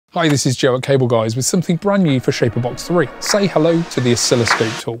Hi, this is Joe at Cable Guys with something brand new for ShaperBox 3. Say hello to the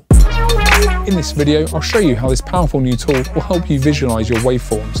Oscilloscope tool. In this video, I'll show you how this powerful new tool will help you visualize your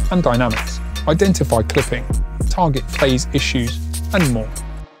waveforms and dynamics, identify clipping, target phase issues, and more.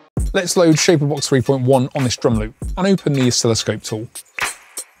 Let's load ShaperBox 3.1 on this drum loop and open the Oscilloscope tool.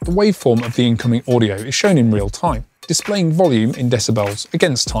 The waveform of the incoming audio is shown in real time, displaying volume in decibels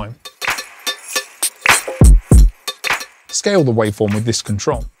against time. Scale the waveform with this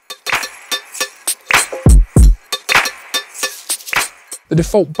control. The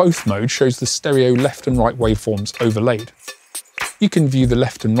default both mode shows the stereo left and right waveforms overlaid. You can view the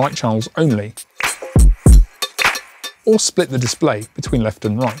left and right channels only, or split the display between left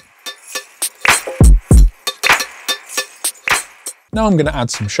and right. Now I'm going to add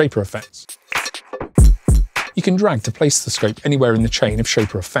some shaper effects. You can drag to place the scope anywhere in the chain of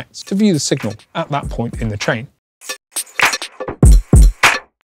shaper effects to view the signal at that point in the chain.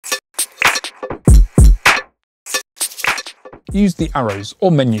 Use the arrows or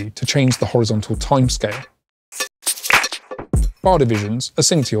menu to change the horizontal timescale. Bar divisions are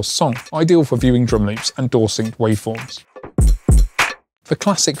synced to your song, ideal for viewing drum loops and DAW synced waveforms. For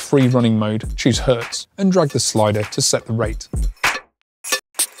classic free running mode, choose Hertz and drag the slider to set the rate.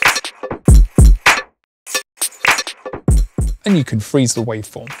 And you can freeze the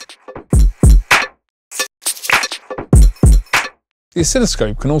waveform. The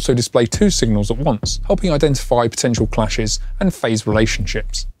oscilloscope can also display two signals at once, helping identify potential clashes and phase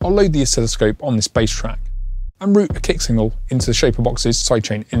relationships. I'll load the oscilloscope on this bass track and route a kick signal into the ShaperBox's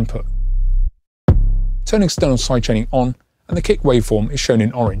sidechain input. Turn external sidechaining on, and the kick waveform is shown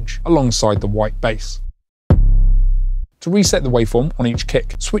in orange alongside the white bass. To reset the waveform on each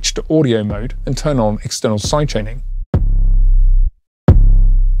kick, switch to audio mode and turn on external sidechaining.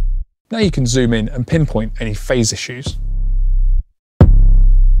 Now you can zoom in and pinpoint any phase issues.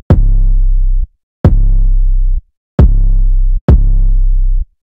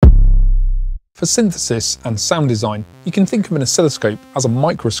 For synthesis and sound design, you can think of an oscilloscope as a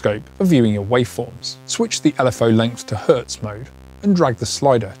microscope for viewing your waveforms. Switch the LFO length to Hertz mode and drag the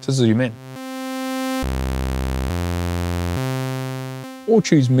slider to zoom in. Or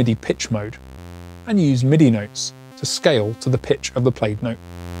choose MIDI pitch mode and use MIDI notes to scale to the pitch of the played note.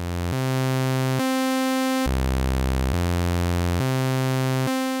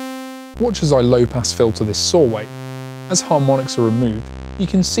 Watch as I low-pass filter this saw wave. As harmonics are removed, you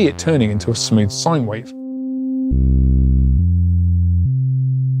can see it turning into a smooth sine wave.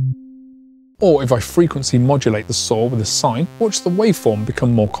 Or if I frequency modulate the saw with a sine, watch the waveform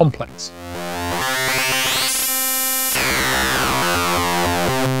become more complex.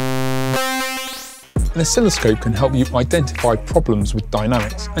 An oscilloscope can help you identify problems with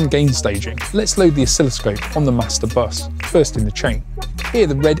dynamics and gain staging. Let's load the oscilloscope on the master bus, first in the chain. Here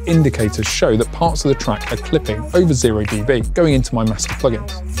the red indicators show that parts of the track are clipping over 0 dB, going into my master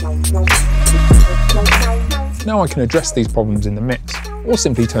plugins. Now I can address these problems in the mix, or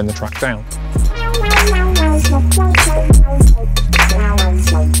simply turn the track down.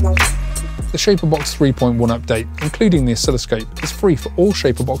 The ShaperBox 3.1 update, including the oscilloscope, is free for all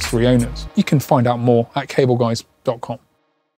ShaperBox 3 owners. You can find out more at cableguys.com.